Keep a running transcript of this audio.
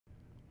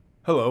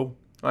Hello,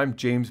 I'm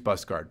James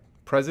Busgard,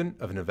 President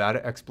of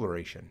Nevada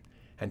Exploration,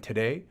 and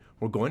today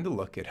we're going to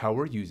look at how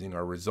we're using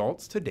our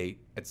results to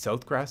date at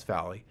South Grass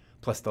Valley,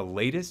 plus the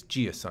latest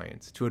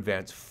geoscience to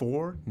advance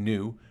 4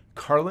 new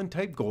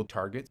Carlin-type gold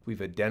targets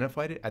we've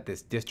identified at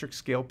this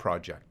district-scale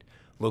project,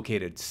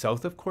 located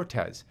south of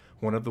Cortez,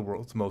 one of the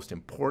world's most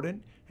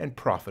important and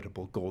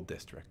profitable gold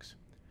districts.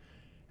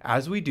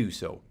 As we do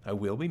so, I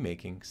will be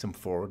making some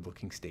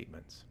forward-looking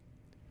statements.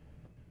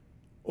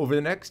 Over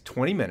the next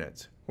 20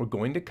 minutes, we're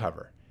going to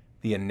cover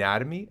the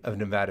anatomy of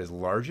Nevada's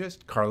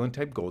largest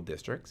Carlin-type gold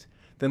districts,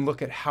 then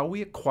look at how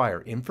we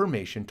acquire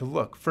information to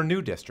look for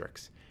new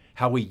districts,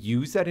 how we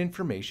use that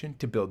information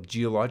to build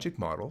geologic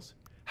models,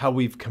 how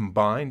we've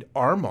combined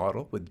our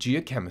model with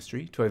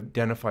geochemistry to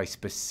identify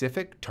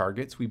specific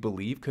targets we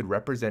believe could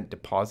represent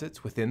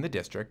deposits within the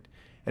district,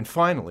 and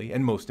finally,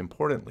 and most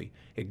importantly,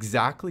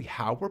 exactly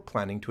how we're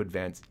planning to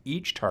advance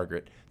each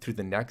target through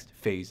the next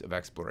phase of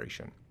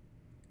exploration.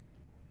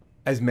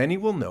 As many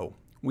will know,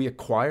 we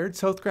acquired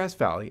South Grass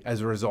Valley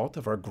as a result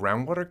of our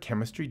groundwater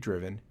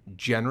chemistry-driven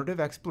generative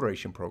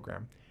exploration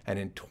program, and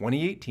in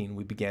 2018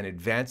 we began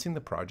advancing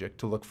the project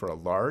to look for a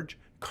large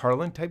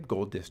Carlin-type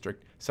gold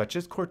district such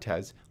as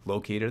Cortez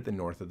located at the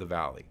north of the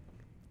valley.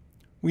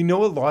 We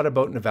know a lot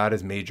about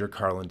Nevada's major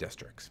Carlin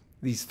districts.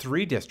 These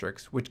 3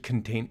 districts, which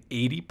contain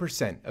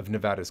 80% of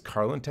Nevada's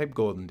Carlin-type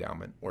gold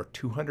endowment, or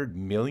 200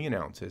 million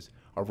ounces,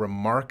 are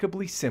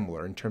remarkably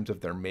similar in terms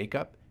of their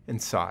makeup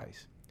and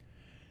size.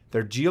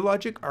 Their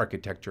geologic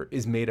architecture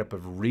is made up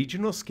of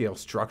regional-scale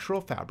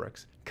structural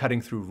fabrics cutting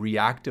through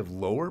reactive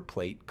lower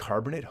plate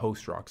carbonate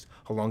host rocks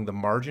along the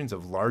margins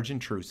of large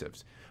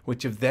intrusives,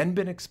 which have then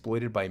been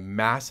exploited by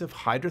massive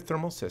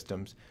hydrothermal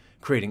systems,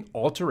 creating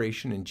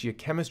alteration in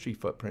geochemistry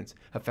footprints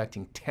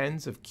affecting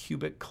tens of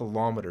cubic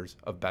kilometers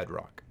of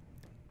bedrock.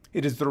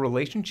 It is the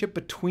relationship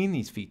between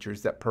these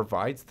features that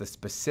provides the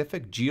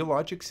specific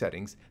geologic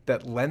settings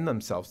that lend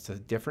themselves to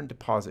different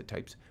deposit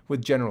types,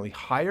 with generally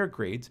higher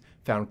grades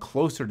found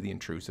closer to the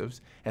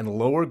intrusives and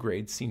lower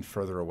grades seen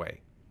further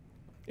away.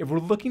 If we're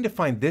looking to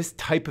find this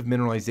type of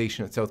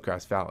mineralization at South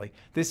Grass Valley,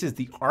 this is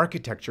the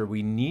architecture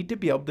we need to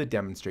be able to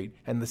demonstrate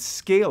and the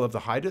scale of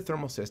the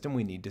hydrothermal system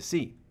we need to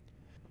see.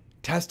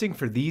 Testing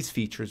for these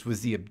features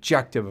was the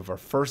objective of our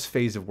first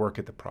phase of work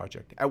at the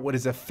project, at what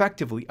is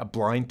effectively a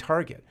blind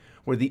target,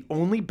 where the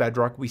only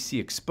bedrock we see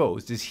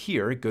exposed is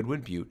here at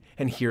Goodwin Butte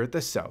and here at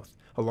the south,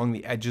 along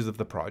the edges of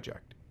the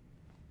project.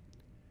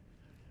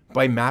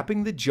 By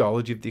mapping the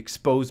geology of the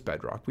exposed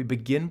bedrock, we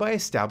begin by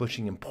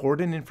establishing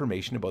important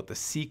information about the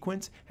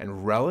sequence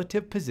and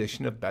relative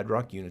position of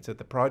bedrock units at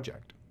the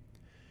project.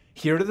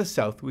 Here to the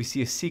south, we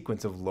see a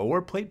sequence of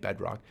lower plate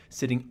bedrock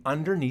sitting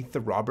underneath the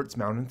Roberts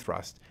Mountain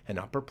thrust and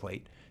upper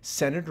plate,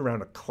 centered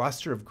around a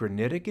cluster of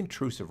granitic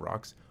intrusive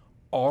rocks,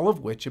 all of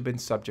which have been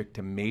subject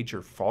to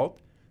major fault,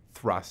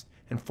 thrust,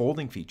 and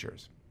folding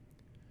features.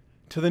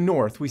 To the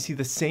north, we see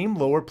the same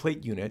lower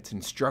plate units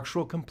and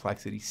structural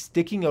complexity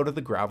sticking out of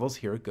the gravels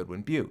here at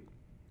Goodwin Butte.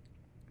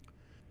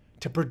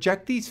 To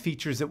project these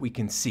features that we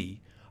can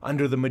see,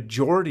 under the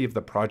majority of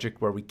the project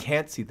where we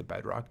can't see the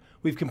bedrock,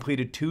 we've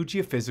completed 2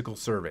 geophysical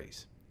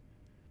surveys.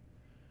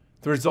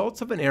 The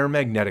results of an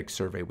aeromagnetic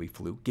survey we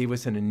flew gave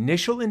us an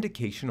initial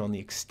indication on the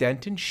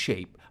extent and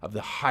shape of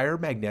the higher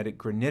magnetic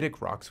granitic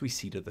rocks we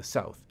see to the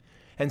south,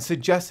 and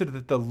suggested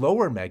that the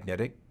lower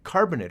magnetic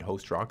carbonate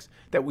host rocks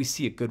that we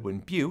see at Goodwin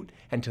Butte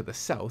and to the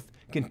south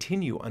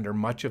continue under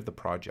much of the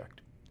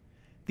project.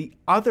 The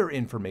other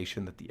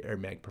information that the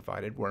aeromag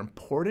provided were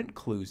important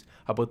clues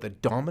about the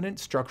dominant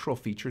structural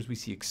features we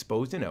see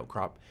exposed in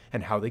outcrop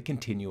and how they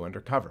continue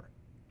under cover.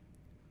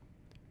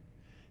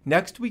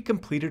 Next, we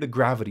completed a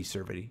gravity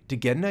survey to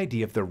get an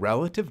idea of the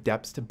relative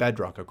depths to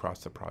bedrock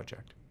across the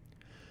project.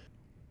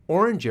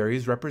 Orange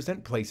areas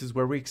represent places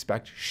where we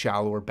expect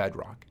shallower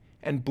bedrock,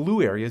 and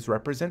blue areas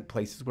represent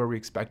places where we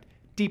expect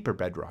deeper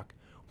bedrock,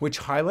 which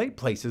highlight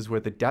places where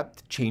the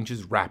depth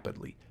changes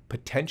rapidly,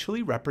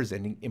 potentially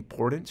representing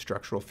important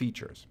structural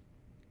features.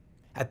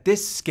 At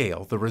this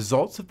scale, the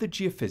results of the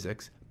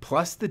geophysics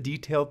plus the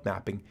detailed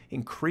mapping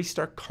increased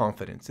our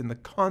confidence in the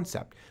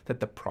concept that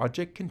the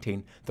project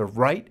contained the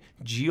right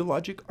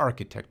geologic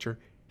architecture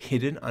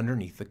hidden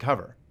underneath the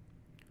cover.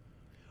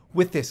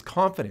 With this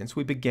confidence,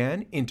 we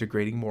began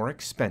integrating more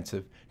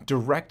expensive,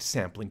 direct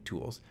sampling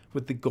tools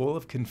with the goal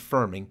of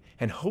confirming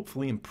and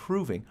hopefully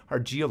improving our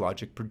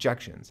geologic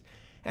projections,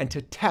 and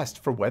to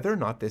test for whether or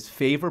not this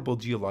favorable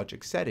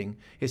geologic setting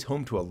is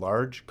home to a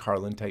large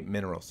Carlin-type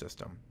mineral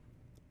system.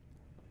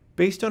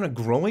 Based on a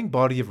growing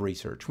body of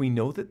research, we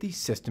know that these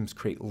systems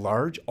create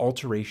large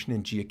alteration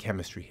in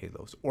geochemistry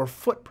halos, or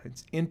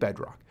footprints, in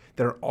bedrock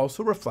that are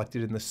also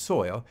reflected in the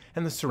soil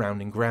and the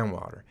surrounding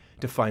groundwater,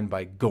 defined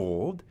by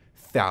gold,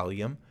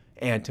 thallium,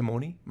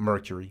 antimony,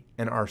 mercury,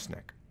 and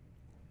arsenic.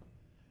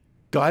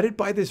 Guided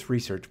by this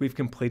research, we've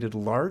completed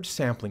large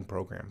sampling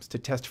programs to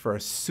test for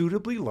a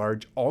suitably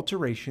large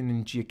alteration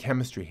in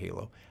geochemistry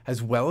halo,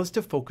 as well as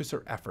to focus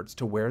our efforts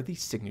to where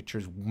these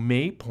signatures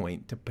may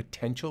point to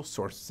potential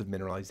sources of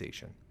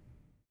mineralization.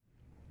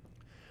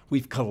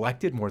 we've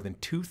collected more than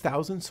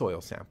 2,000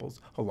 soil samples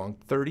along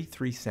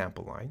 33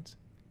 sample lines,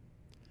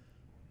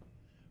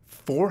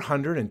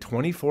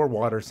 424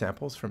 water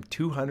samples from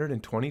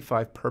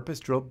 225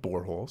 purpose-drilled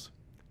boreholes,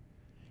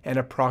 and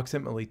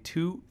approximately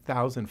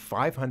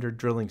 2,500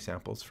 drilling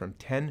samples from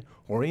 10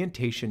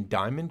 orientation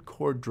diamond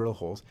core drill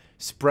holes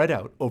spread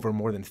out over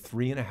more than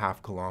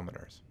 3.5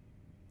 kilometers.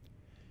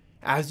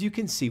 As you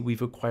can see,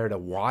 we've acquired a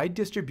wide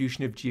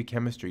distribution of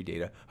geochemistry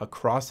data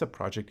across the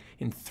project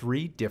in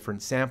 3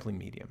 different sampling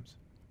mediums.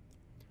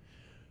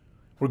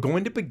 We're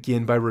going to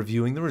begin by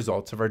reviewing the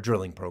results of our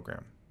drilling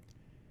program.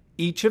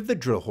 Each of the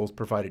drill holes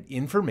provided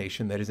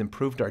information that has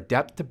improved our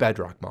depth to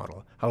bedrock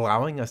model,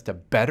 allowing us to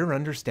better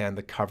understand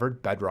the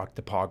covered bedrock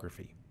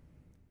topography.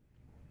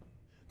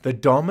 The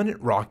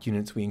dominant rock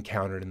units we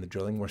encountered in the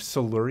drilling were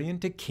Silurian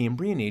to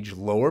Cambrian age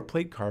lower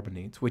plate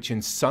carbonates, which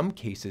in some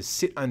cases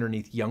sit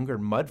underneath younger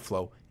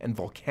mudflow and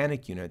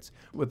volcanic units,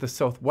 with the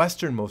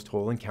southwesternmost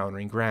hole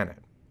encountering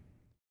granite.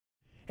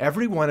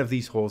 Every one of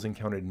these holes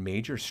encountered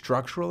major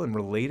structural and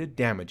related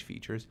damage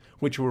features,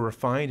 which were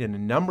refined in a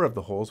number of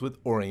the holes with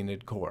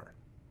oriented core.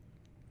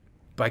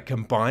 By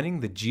combining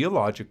the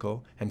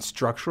geological and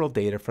structural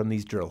data from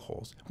these drill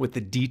holes with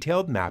the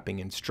detailed mapping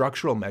and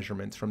structural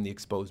measurements from the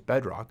exposed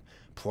bedrock,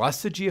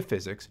 plus the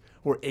geophysics,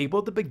 we're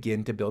able to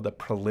begin to build a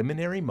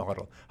preliminary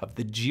model of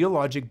the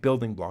geologic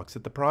building blocks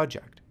of the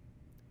project.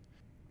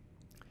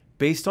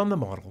 Based on the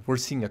model, we're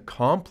seeing a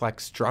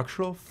complex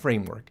structural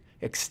framework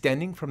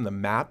extending from the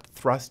mapped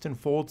thrust and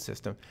fold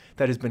system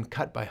that has been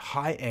cut by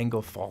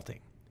high-angle faulting.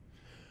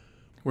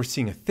 We're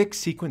seeing a thick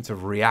sequence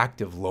of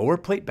reactive lower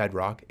plate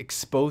bedrock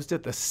exposed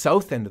at the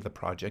south end of the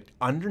project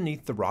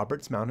underneath the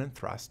Roberts Mountain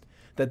thrust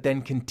that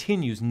then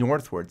continues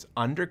northwards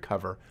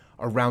undercover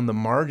around the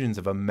margins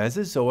of a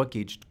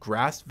Mesozoic-aged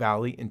Grass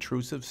Valley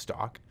intrusive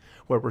stock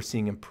where we're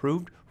seeing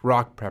improved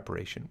rock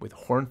preparation with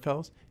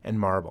hornfels and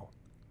marble.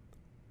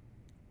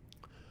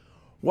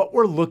 What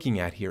we're looking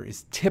at here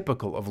is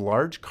typical of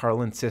large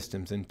Carlin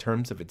systems in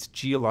terms of its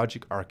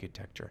geologic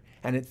architecture,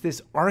 and it's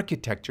this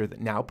architecture that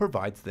now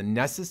provides the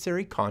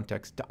necessary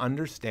context to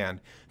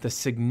understand the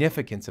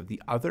significance of the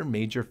other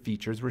major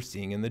features we're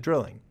seeing in the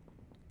drilling.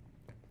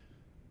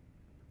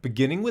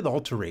 Beginning with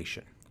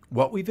alteration,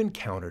 what we've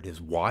encountered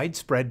is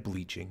widespread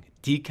bleaching,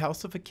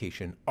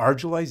 decalcification,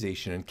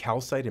 argillization, and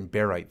calcite and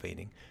barite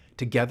veining,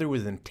 together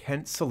with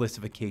intense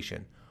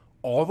silicification,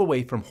 all the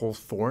way from holes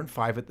 4 and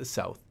 5 at the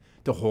south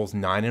to holes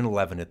 9 and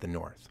 11 at the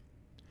north.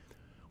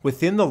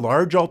 Within the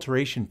large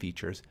alteration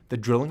features, the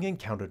drilling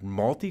encountered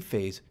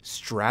multi-phase,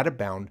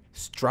 strata-bound,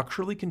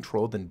 structurally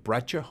controlled and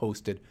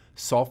breccia-hosted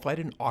sulfide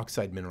and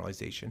oxide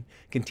mineralization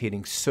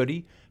containing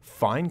sooty,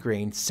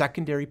 fine-grained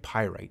secondary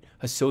pyrite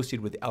associated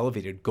with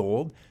elevated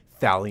gold,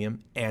 thallium,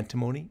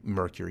 antimony,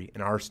 mercury,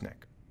 and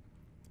arsenic.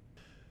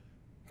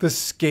 The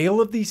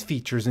scale of these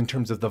features in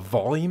terms of the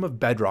volume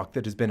of bedrock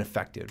that has been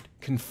affected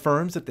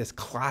confirms that this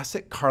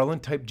classic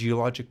Carlin-type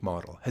geologic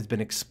model has been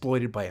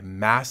exploited by a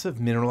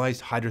massive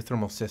mineralized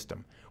hydrothermal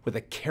system with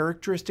a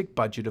characteristic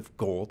budget of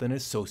gold and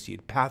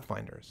associated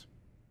pathfinders.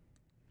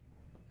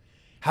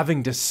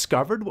 Having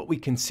discovered what we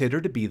consider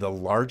to be the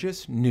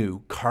largest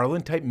new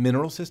Carlin-type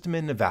mineral system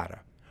in Nevada,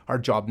 our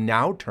job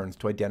now turns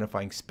to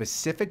identifying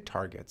specific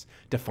targets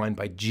defined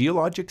by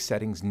geologic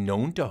settings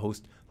known to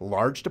host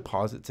large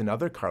deposits in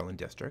other Carlin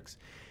districts,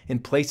 in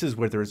places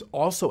where there is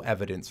also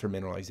evidence for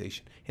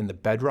mineralization in the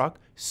bedrock,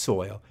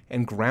 soil,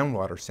 and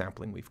groundwater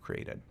sampling we've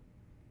created.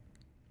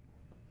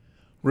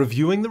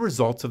 Reviewing the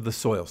results of the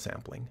soil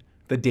sampling,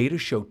 the data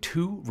show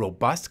 2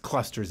 robust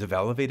clusters of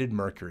elevated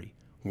mercury,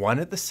 one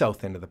at the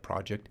south end of the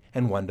project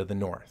and one to the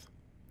north.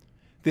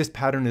 This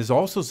pattern is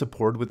also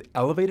supported with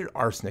elevated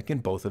arsenic in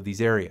both of these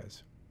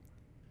areas.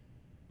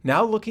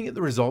 Now looking at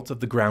the results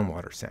of the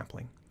groundwater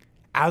sampling.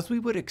 As we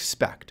would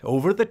expect,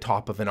 over the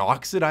top of an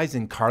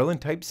oxidizing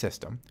Carlin-type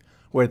system,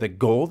 where the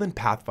gold and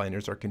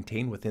pathfinders are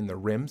contained within the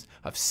rims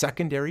of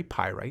secondary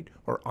pyrite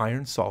or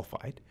iron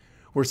sulfide,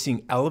 we're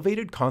seeing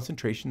elevated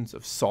concentrations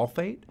of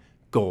sulfate,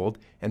 gold,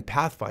 and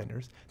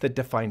pathfinders that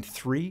define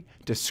 3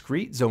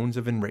 discrete zones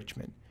of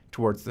enrichment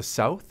towards the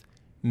south,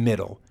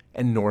 middle,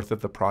 and north of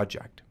the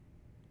project.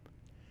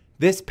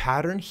 This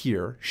pattern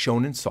here,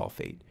 shown in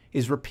sulfate,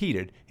 is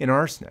repeated in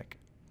arsenic,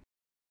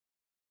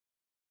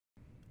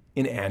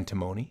 in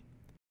antimony,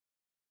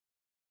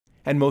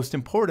 and most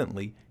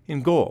importantly,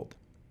 in gold.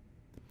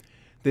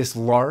 This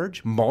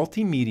large,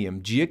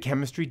 multi-medium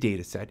geochemistry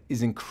dataset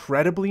is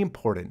incredibly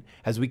important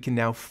as we can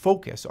now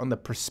focus on the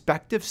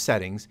prospective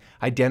settings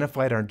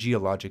identified in our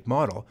geologic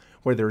model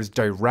where there is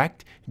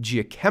direct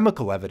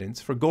geochemical evidence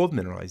for gold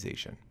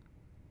mineralization.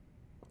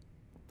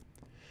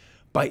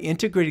 By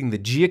integrating the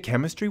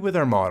geochemistry with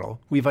our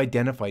model, we've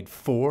identified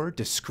 4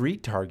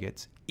 discrete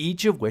targets,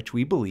 each of which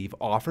we believe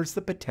offers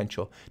the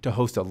potential to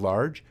host a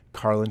large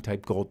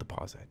Carlin-type gold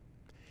deposit.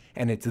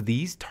 And it's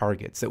these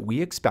targets that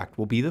we expect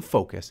will be the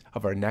focus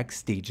of our next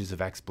stages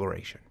of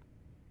exploration.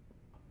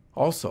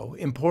 Also,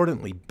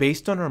 importantly,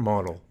 based on our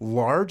model,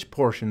 large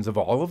portions of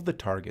all of the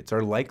targets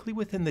are likely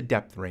within the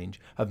depth range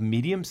of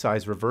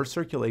medium-sized reverse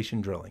circulation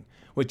drilling,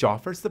 which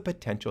offers the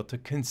potential to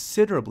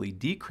considerably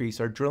decrease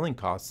our drilling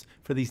costs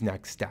for these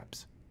next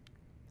steps.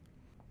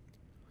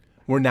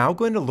 We're now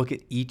going to look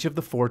at each of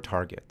the 4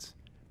 targets,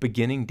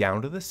 beginning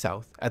down to the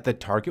south at the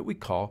target we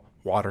call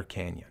Water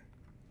Canyon.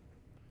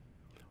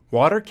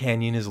 Water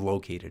Canyon is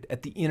located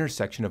at the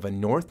intersection of a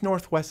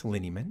north-northwest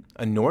lineament,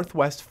 a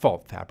northwest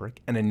fault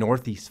fabric, and a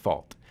northeast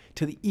fault,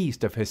 to the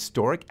east of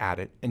historic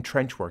adit and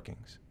trench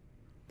workings.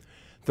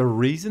 The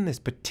reason this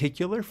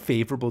particular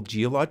favorable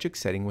geologic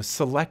setting was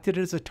selected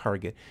as a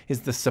target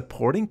is the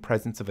supporting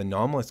presence of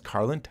anomalous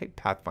Carlin-type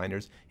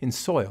pathfinders in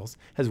soils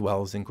as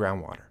well as in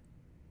groundwater.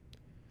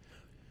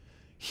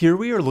 Here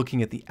we are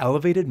looking at the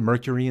elevated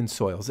mercury in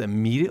soils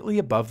immediately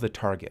above the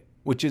target,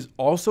 which is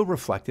also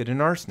reflected in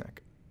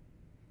arsenic.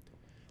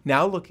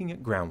 Now looking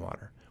at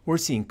groundwater, we're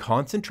seeing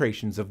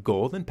concentrations of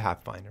gold and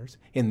pathfinders,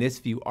 in this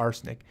view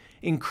arsenic,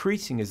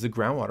 increasing as the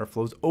groundwater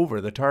flows over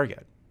the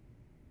target.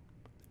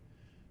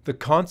 The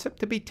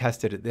concept to be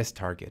tested at this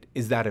target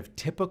is that of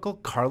typical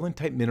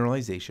Carlin-type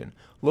mineralization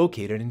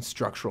located in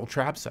structural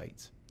trap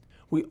sites.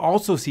 We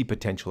also see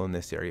potential in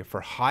this area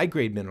for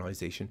high-grade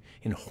mineralization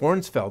in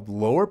Hornsfeld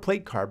lower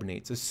plate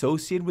carbonates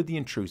associated with the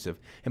intrusive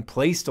and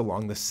placed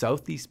along the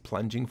southeast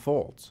plunging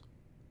folds.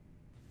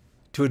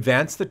 To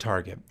advance the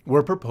target,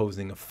 we're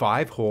proposing a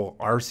 5-hole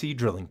RC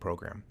drilling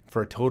program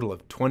for a total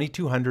of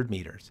 2,200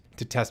 meters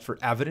to test for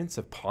evidence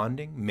of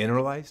ponding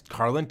mineralized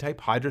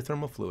Carlin-type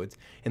hydrothermal fluids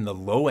in the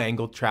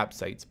low-angled trap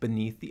sites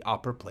beneath the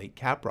upper plate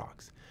cap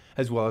rocks,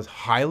 as well as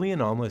highly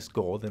anomalous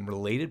gold and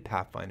related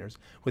pathfinders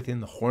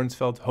within the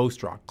Hornsfeld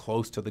host rock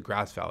close to the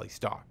Grass Valley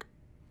stock.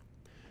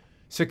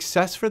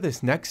 Success for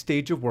this next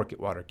stage of work at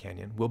Water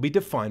Canyon will be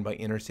defined by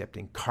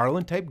intercepting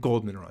Carlin-type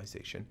gold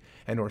mineralization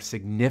and/or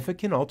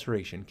significant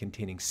alteration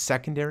containing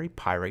secondary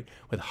pyrite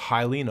with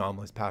highly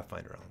anomalous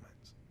pathfinder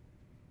elements.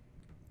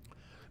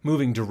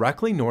 Moving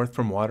directly north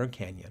from Water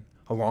Canyon,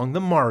 along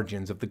the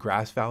margins of the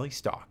Grass Valley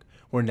stock,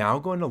 we're now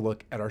going to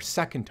look at our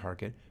second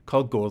target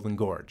called Golden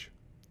Gorge.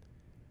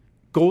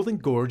 Golden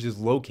Gorge is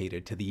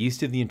located to the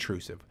east of the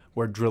intrusive,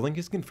 where drilling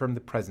has confirmed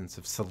the presence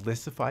of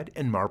silicified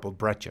and marbled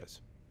breccias.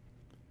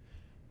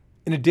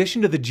 In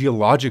addition to the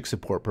geologic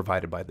support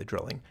provided by the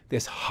drilling,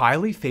 this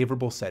highly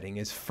favorable setting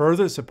is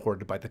further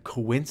supported by the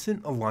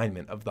coincident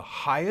alignment of the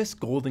highest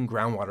gold in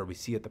groundwater we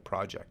see at the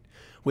project,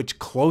 which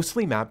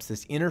closely maps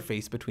this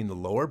interface between the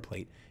lower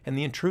plate and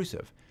the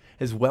intrusive,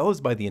 as well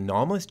as by the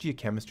anomalous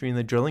geochemistry in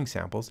the drilling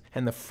samples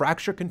and the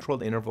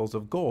fracture-controlled intervals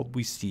of gold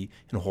we see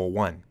in hole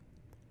 1.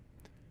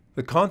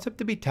 The concept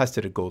to be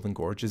tested at Golden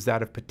Gorge is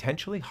that of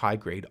potentially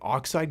high-grade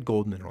oxide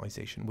gold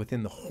mineralization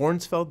within the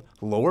Hornsfeld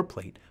lower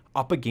plate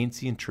up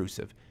against the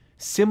intrusive,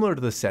 similar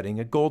to the setting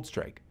at Gold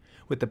Strike,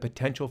 with the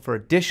potential for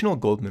additional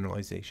gold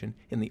mineralization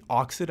in the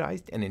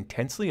oxidized and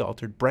intensely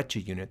altered breccia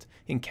units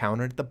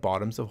encountered at the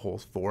bottoms of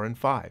holes 4 and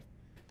 5.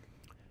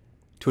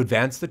 To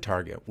advance the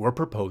target, we're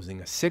proposing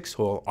a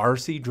 6-hole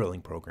RC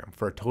drilling program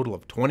for a total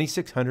of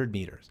 2,600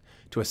 meters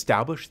to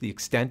establish the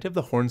extent of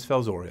the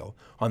Hornsfels Oriole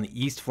on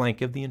the east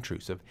flank of the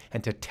intrusive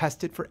and to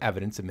test it for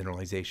evidence of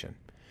mineralization,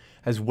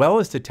 as well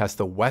as to test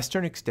the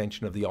western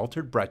extension of the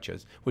altered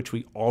breccias, which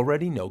we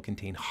already know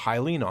contain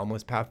highly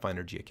anomalous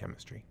pathfinder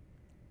geochemistry.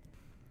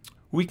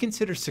 We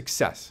consider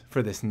success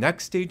for this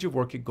next stage of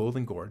work at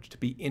Golden Gorge to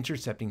be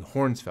intercepting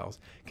Hornsfels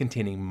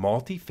containing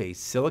multi-phase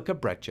silica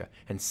breccia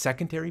and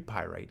secondary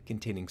pyrite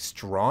containing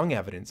strong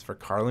evidence for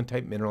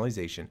Carlin-type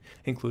mineralization,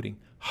 including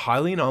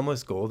highly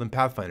anomalous gold and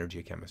pathfinder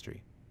geochemistry.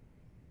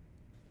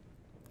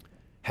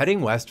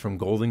 Heading west from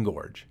Golden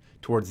Gorge,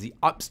 towards the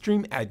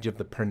upstream edge of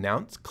the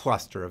pronounced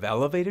cluster of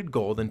elevated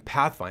gold and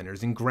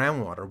pathfinders in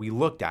groundwater we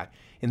looked at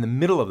in the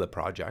middle of the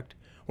project,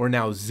 we're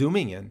now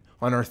zooming in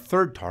on our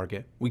third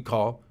target we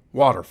call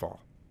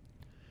Waterfall.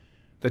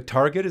 The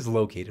target is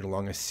located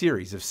along a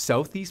series of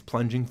southeast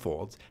plunging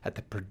folds at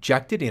the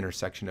projected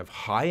intersection of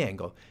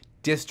high-angle,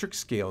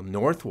 district-scale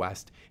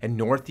northwest and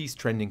northeast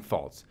trending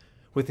faults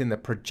within the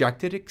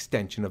projected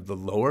extension of the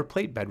lower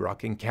plate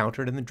bedrock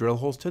encountered in the drill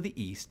holes to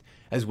the east,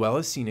 as well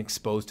as seen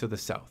exposed to the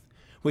south,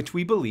 which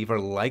we believe are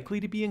likely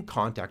to be in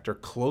contact or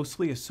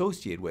closely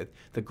associated with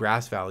the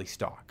Grass Valley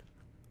stock.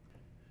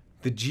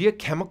 The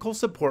geochemical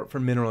support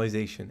for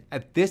mineralization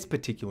at this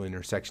particular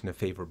intersection of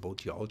favorable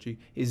geology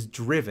is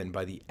driven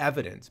by the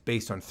evidence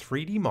based on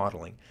 3D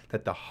modeling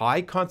that the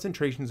high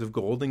concentrations of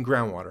gold in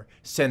groundwater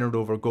centered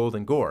over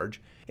Golden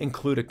Gorge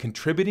include a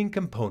contributing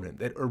component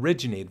that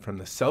originated from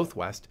the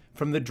southwest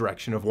from the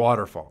direction of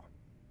Waterfall.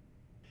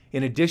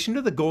 In addition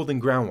to the gold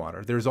in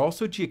groundwater, there is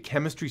also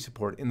geochemistry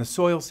support in the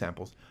soil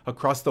samples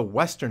across the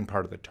western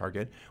part of the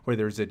target where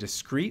there is a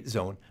discrete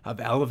zone of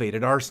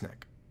elevated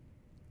arsenic.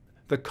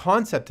 The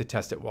concept to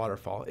test at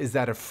Waterfall is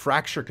that of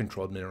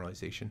fracture-controlled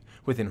mineralization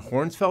within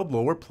Hornsfeld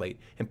lower plate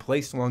and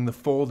placed along the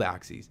fold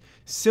axes,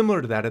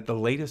 similar to that at the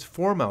latest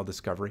 4-mile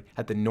discovery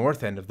at the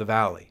north end of the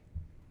valley.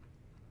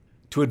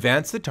 To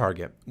advance the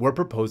target, we're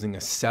proposing a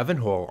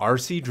 7-hole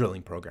RC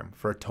drilling program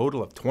for a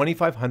total of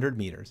 2,500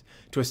 meters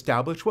to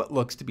establish what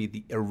looks to be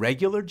the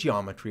irregular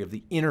geometry of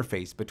the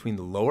interface between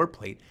the lower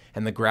plate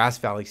and the Grass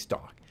Valley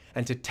stock,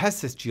 and to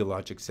test this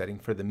geologic setting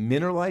for the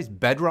mineralized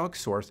bedrock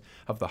source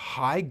of the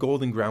high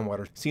golden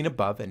groundwater seen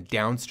above and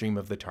downstream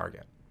of the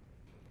target.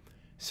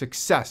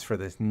 Success for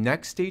this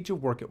next stage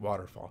of work at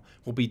Waterfall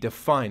will be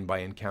defined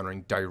by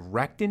encountering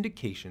direct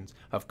indications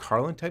of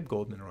Carlin-type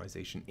gold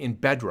mineralization in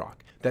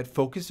bedrock that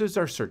focuses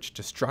our search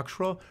to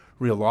structural,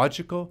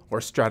 rheological,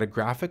 or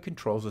stratigraphic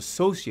controls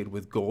associated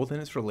with gold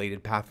and its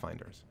related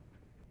pathfinders.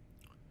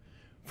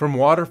 From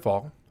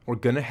Waterfall, we're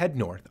going to head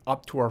north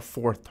up to our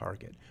 4th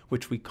target,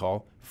 which we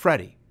call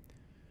Freddy.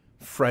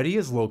 Freddy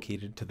is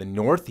located to the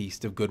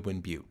northeast of Goodwin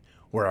Butte,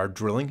 where our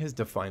drilling has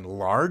defined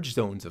large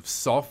zones of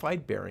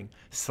sulfide-bearing,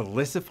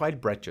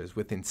 silicified breccias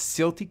within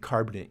silty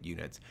carbonate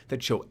units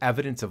that show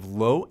evidence of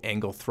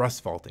low-angle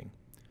thrust faulting.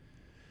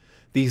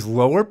 These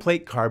lower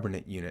plate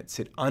carbonate units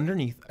sit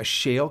underneath a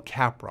shale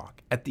caprock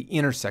at the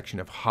intersection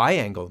of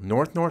high-angle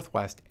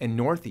north-northwest and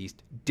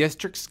northeast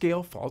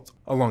district-scale faults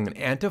along an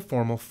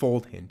antiformal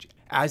fold hinge,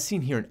 as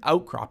seen here in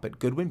outcrop at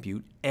Goodwin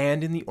Butte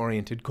and in the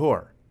oriented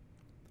core.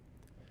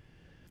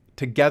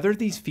 Together,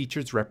 these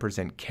features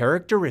represent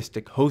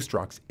characteristic host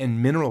rocks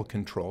and mineral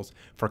controls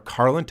for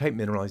Carlin-type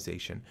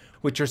mineralization,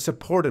 which are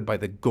supported by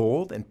the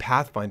gold and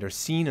pathfinder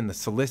seen in the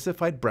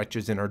silicified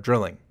breccias in our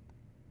drilling.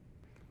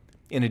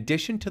 In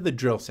addition to the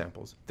drill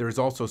samples, there is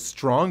also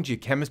strong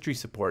geochemistry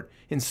support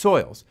in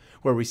soils,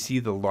 where we see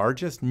the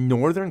largest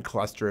northern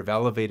cluster of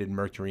elevated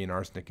mercury and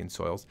arsenic in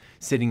soils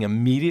sitting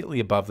immediately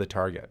above the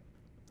target.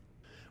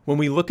 When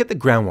we look at the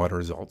groundwater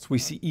results, we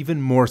see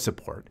even more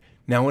support,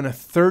 now in a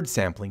 3rd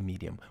sampling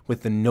medium,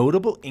 with the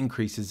notable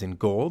increases in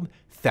gold,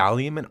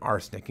 thallium, and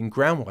arsenic in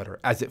groundwater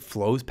as it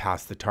flows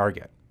past the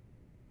target.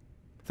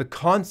 The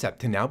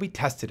concept to now be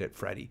tested at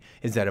Freddy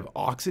is that of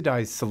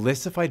oxidized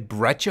silicified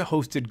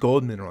breccia-hosted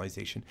gold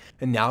mineralization,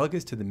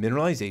 analogous to the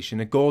mineralization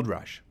at Gold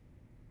Rush.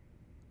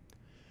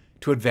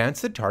 To advance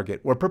the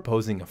target, we're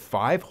proposing a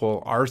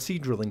 5-hole RC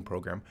drilling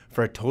program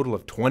for a total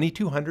of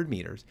 2,200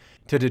 meters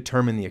to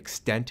determine the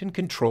extent and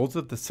controls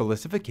of the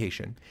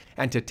silicification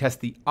and to test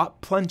the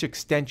up-plunge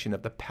extension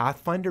of the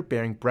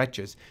pathfinder-bearing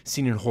breccias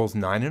seen in holes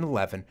 9 and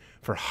 11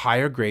 for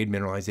higher grade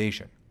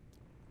mineralization.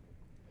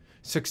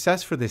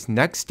 Success for this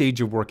next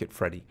stage of work at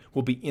Freddy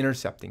will be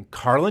intercepting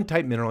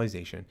Carlin-type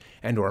mineralization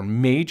and or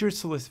major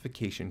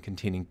silicification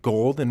containing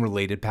gold and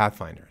related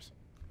pathfinders.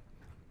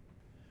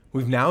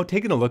 We've now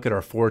taken a look at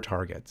our 4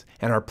 targets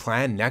and our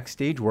planned next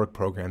stage work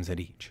programs at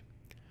each.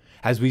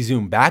 As we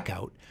zoom back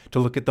out to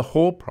look at the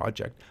whole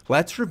project,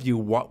 let's review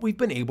what we've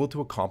been able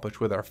to accomplish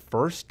with our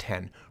first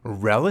 10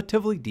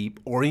 relatively deep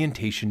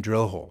orientation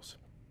drill holes.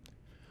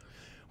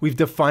 We've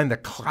defined the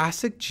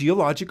classic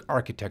geologic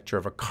architecture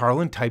of a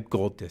Carlin-type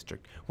gold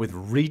district with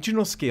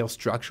regional scale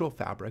structural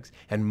fabrics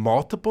and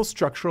multiple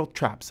structural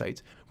trap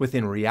sites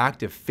within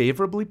reactive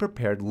favorably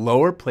prepared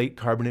lower plate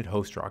carbonate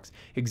host rocks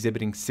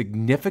exhibiting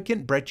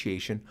significant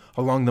brecciation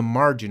along the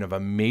margin of a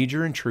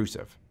major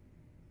intrusive.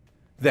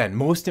 Then,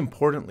 most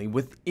importantly,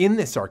 within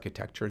this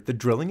architecture, the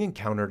drilling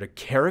encountered a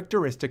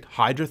characteristic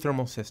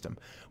hydrothermal system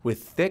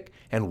with thick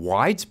and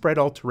widespread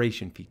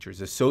alteration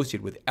features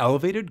associated with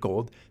elevated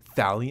gold,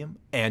 thallium,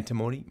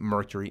 antimony,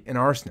 mercury, and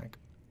arsenic.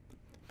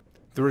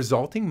 The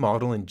resulting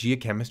model and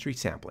geochemistry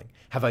sampling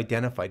have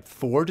identified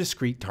 4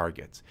 discrete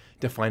targets,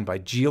 defined by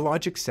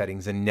geologic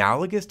settings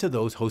analogous to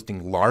those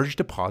hosting large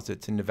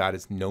deposits in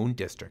Nevada's known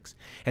districts,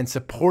 and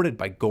supported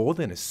by gold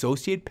and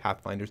associated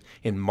pathfinders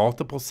in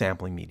multiple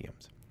sampling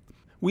mediums.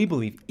 We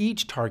believe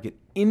each target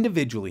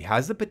individually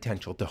has the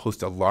potential to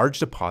host a large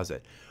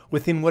deposit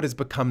within what has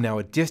become now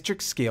a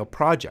district-scale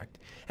project,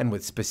 and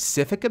with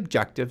specific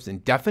objectives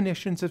and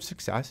definitions of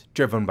success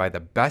driven by the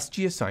best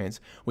geoscience,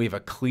 we have a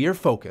clear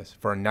focus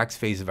for our next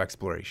phase of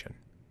exploration.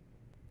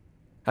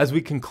 As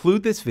we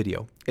conclude this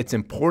video, it's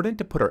important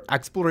to put our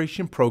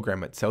exploration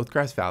program at South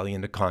Grass Valley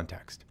into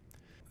context.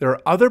 There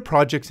are other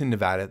projects in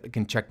Nevada that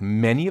can check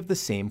many of the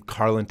same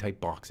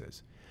Carlin-type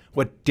boxes.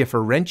 What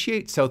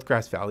differentiates South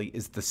Grass Valley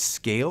is the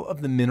scale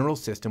of the mineral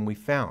system we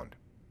found.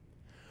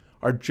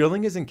 Our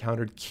drilling has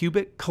encountered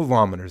cubic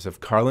kilometers of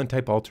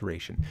Carlin-type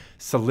alteration,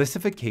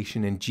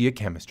 silicification, and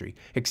geochemistry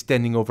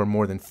extending over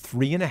more than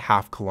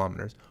 3.5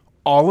 kilometers,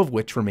 all of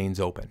which remains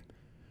open.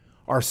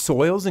 Our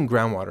soils and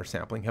groundwater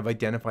sampling have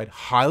identified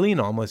highly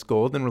anomalous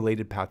gold and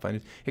related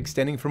pathfinders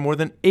extending for more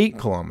than 8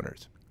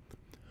 kilometers.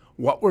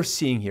 What we're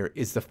seeing here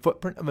is the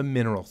footprint of a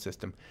mineral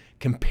system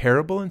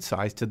comparable in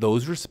size to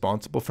those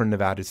responsible for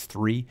Nevada's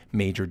 3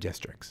 major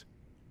districts.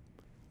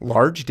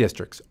 Large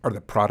districts are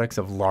the products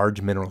of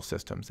large mineral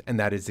systems, and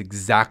that is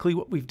exactly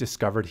what we've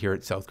discovered here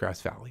at South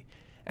Grass Valley,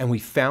 and we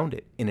found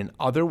it in an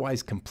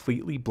otherwise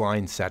completely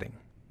blind setting.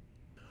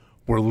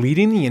 We're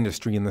leading the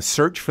industry in the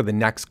search for the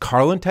next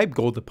Carlin-type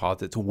gold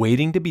deposits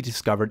waiting to be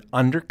discovered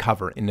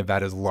undercover in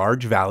Nevada's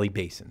large valley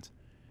basins.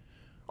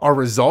 Our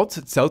results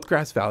at South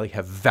Grass Valley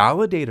have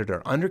validated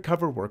our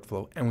undercover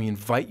workflow, and we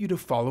invite you to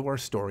follow our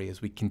story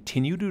as we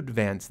continue to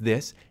advance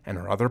this and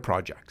our other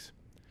projects.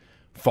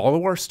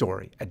 Follow our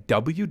story at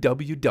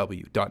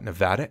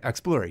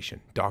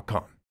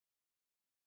www.nevadaexploration.com.